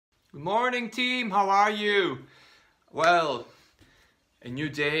Morning team, how are you? Well, a new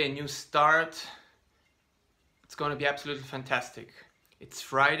day, a new start. It's gonna be absolutely fantastic. It's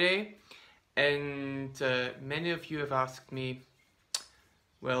Friday and many of you have asked me,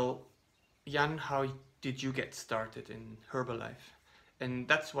 well, Jan, how did you get started in Herbalife? And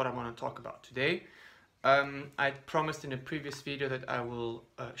that's what I want to talk about today. I promised in a previous video that I will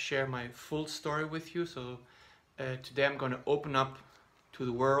share my full story with you. So today I'm going to open up to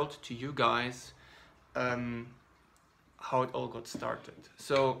the world, to you guys, how it all got started.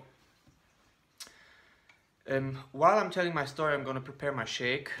 So while I'm telling my story, I'm going to prepare my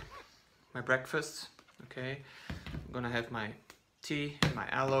shake, my breakfast. Okay, I'm going to have my tea and my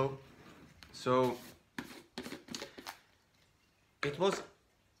aloe. So it was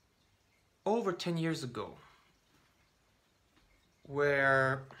over 10 years ago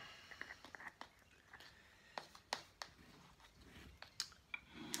where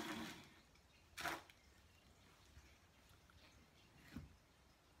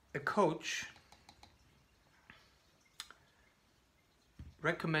a coach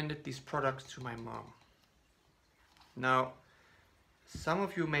recommended these products to my mom. Now, some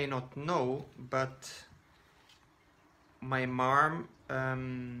of you may not know, but my mom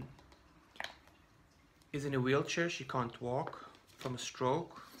is in a wheelchair. She can't walk from a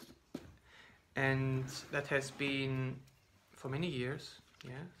stroke, and that has been for many years,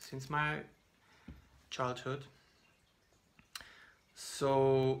 since my childhood.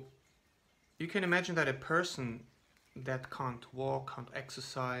 So you can imagine that a person that can't walk, can't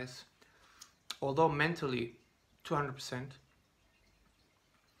exercise, although mentally 200%,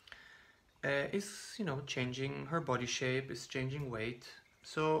 is, changing her body shape, is changing weight.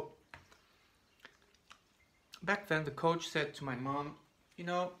 So back then the coach said to my mom,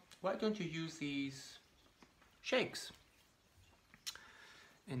 why don't you use these shakes?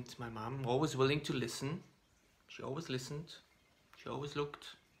 And my mom, always willing to listen, she always listened, she always looked,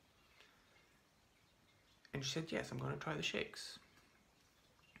 and she said, yes, I'm going to try the shakes.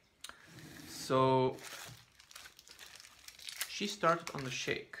 So she started on the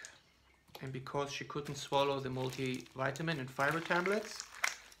shake, and because she couldn't swallow the multivitamin and fiber tablets,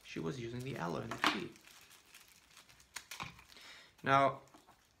 she was using the aloe and the tea. Now,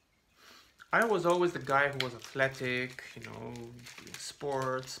 I was always the guy who was athletic, doing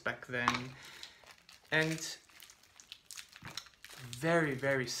sports back then, and very,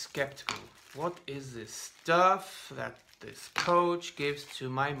 very skeptical. What is this stuff that this coach gives to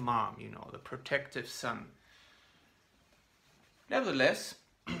my mom, the protective son? Nevertheless,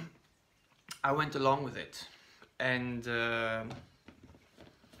 I went along with it, and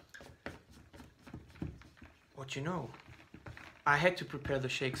I had to prepare the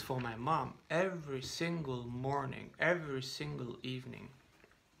shakes for my mom every single morning, every single evening.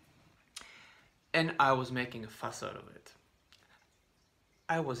 And I was making a fuss out of it.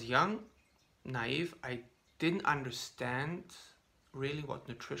 I was young, naive. I didn't understand really what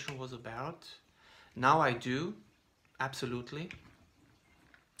nutrition was about. Now I do, absolutely.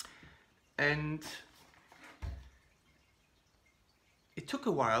 And it took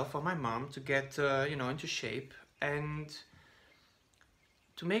a while for my mom to get, into shape. And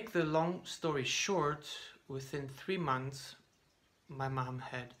to make the long story short, within 3 months, my mom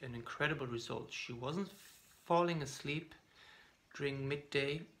had an incredible result. She wasn't falling asleep during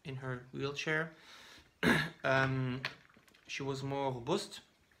midday in her wheelchair. She was more robust,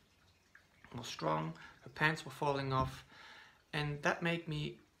 more strong. Her pants were falling off, and that made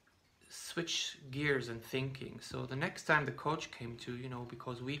me switch gears and thinking. So the next time the coach came to,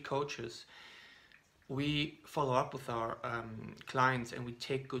 because we coaches, we follow up with our clients and we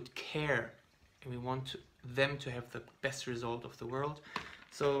take good care, and we want them to have the best result of the world.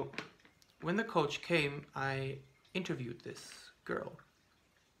 So when the coach came, I interviewed this girl.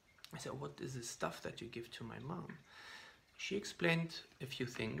 I said, what is this stuff that you give to my mom? She explained a few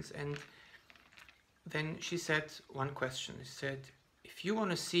things, and then she said one question. She said, if you want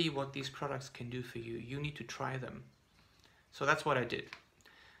to see what these products can do for you, you need to try them. So that's what I did.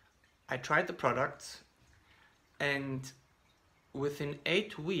 I tried the products, and within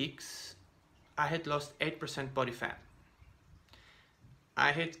 8 weeks, I had lost 8% body fat.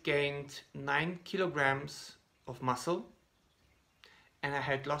 I had gained 9 kilograms of muscle, and I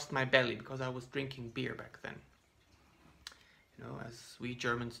had lost my belly because I was drinking beer back then. As we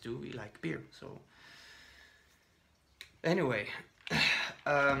Germans do, we like beer. So anyway,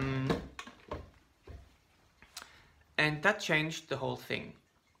 and that changed the whole thing.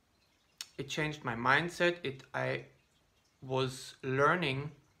 It changed my mindset. I was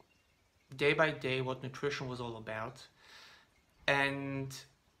learning day by day what nutrition was all about, and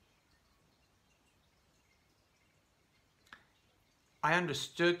I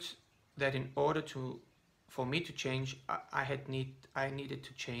understood that in order for me to change, I needed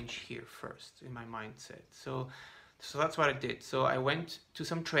to change here first in my mindset. So that's what I did. So I went to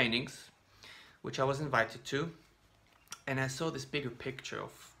some trainings, which I was invited to, and I saw this bigger picture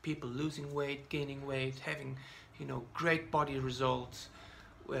of people losing weight, gaining weight, having, you know, great body results,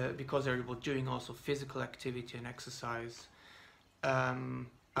 because they were doing also physical activity and exercise.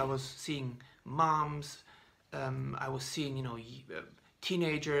 I was seeing moms, I was seeing, you know,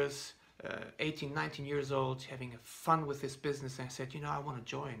 teenagers, 18, 19 years old, having fun with this business. And I said, you know, I want to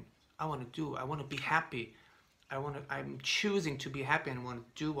join. I want to be happy. I'm choosing to be happy and want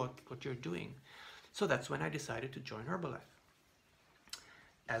to do what you're doing. So that's when I decided to join Herbalife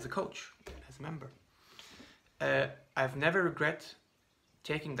as a coach, as a member. I've never regret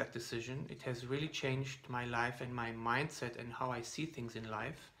taking that decision. It has really changed my life and my mindset and how I see things in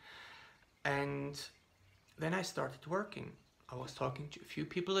life. And then I started working. I was talking to a few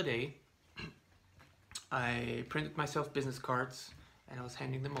people a day. I printed myself business cards and I was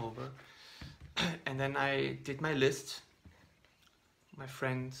handing them over. And then I did my list, my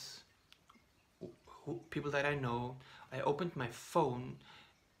friends, people that I know. I opened my phone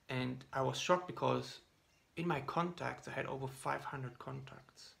and I was shocked because in my contacts I had over 500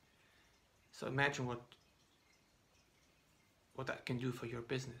 contacts. So imagine what that can do for your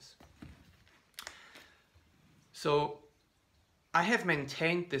business. So I have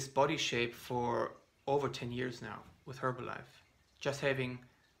maintained this body shape for over 10 years now with Herbalife. Just having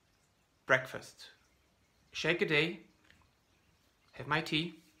breakfast, shake a day, have my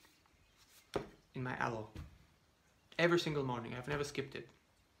tea in my aloe every single morning. I've never skipped it.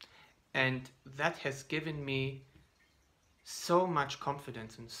 And that has given me so much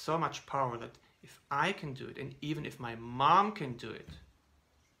confidence and so much power that if I can do it, and even if my mom can do it,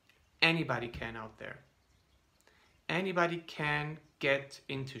 anybody can out there. Anybody can get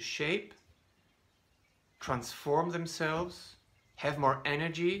into shape, transform themselves, have more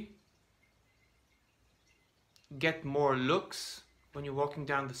energy, get more looks when you're walking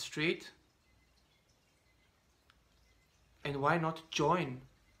down the street. And why not join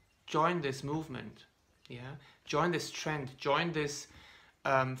this movement? Yeah, join this trend, join this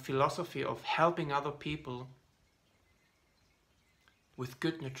philosophy of helping other people with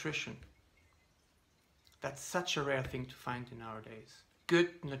good nutrition. That's such a rare thing to find in nowadays.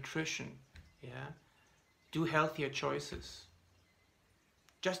 Good nutrition, yeah. Do healthier choices.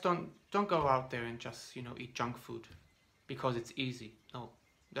 Just don't go out there and just, you know, eat junk food because it's easy. No,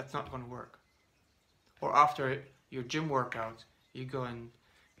 that's not going to work. Or after your gym workout, you go and,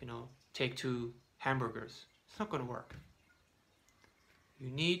 you know, take 2 hamburgers. It's not going to work.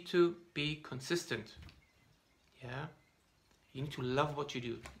 You need to be consistent. Yeah? You need to love what you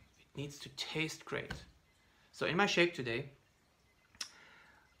do. It needs to taste great. So in my shake today,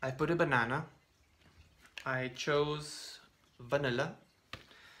 I put a banana. I chose vanilla.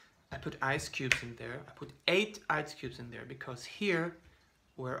 I put ice cubes in there. I put 8 ice cubes in there because here,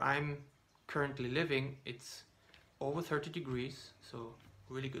 where I'm currently living, it's over 30 degrees, so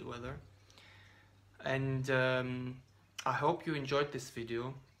really good weather. And I hope you enjoyed this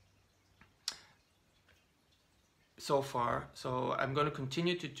video so far. So I'm going to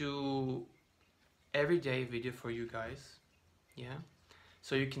continue to do everyday video for you guys, yeah,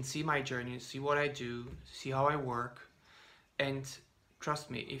 so you can see my journey, see what I do, see how I work. And trust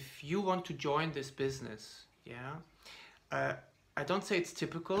me, if you want to join this business, yeah, I don't say it's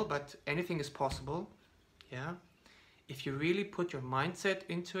typical, but anything is possible, yeah. If you really put your mindset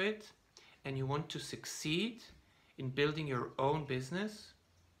into it and you want to succeed in building your own business,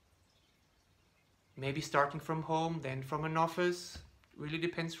 maybe starting from home, then from an office, really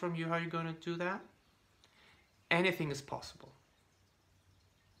depends from you how you're going to do that. Anything is possible.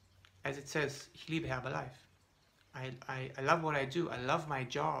 As it says, ich liebe Herbalife. I love what I do. I love my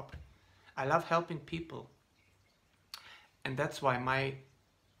job. I love helping people. And that's why my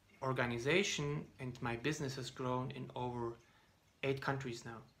organization and my business has grown in over 8 countries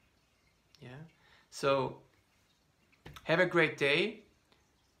now. Yeah. So have a great day.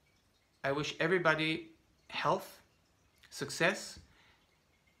 I wish everybody health, success,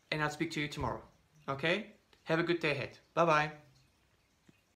 and I'll speak to you tomorrow. Okay? Have a good day ahead. Bye-bye.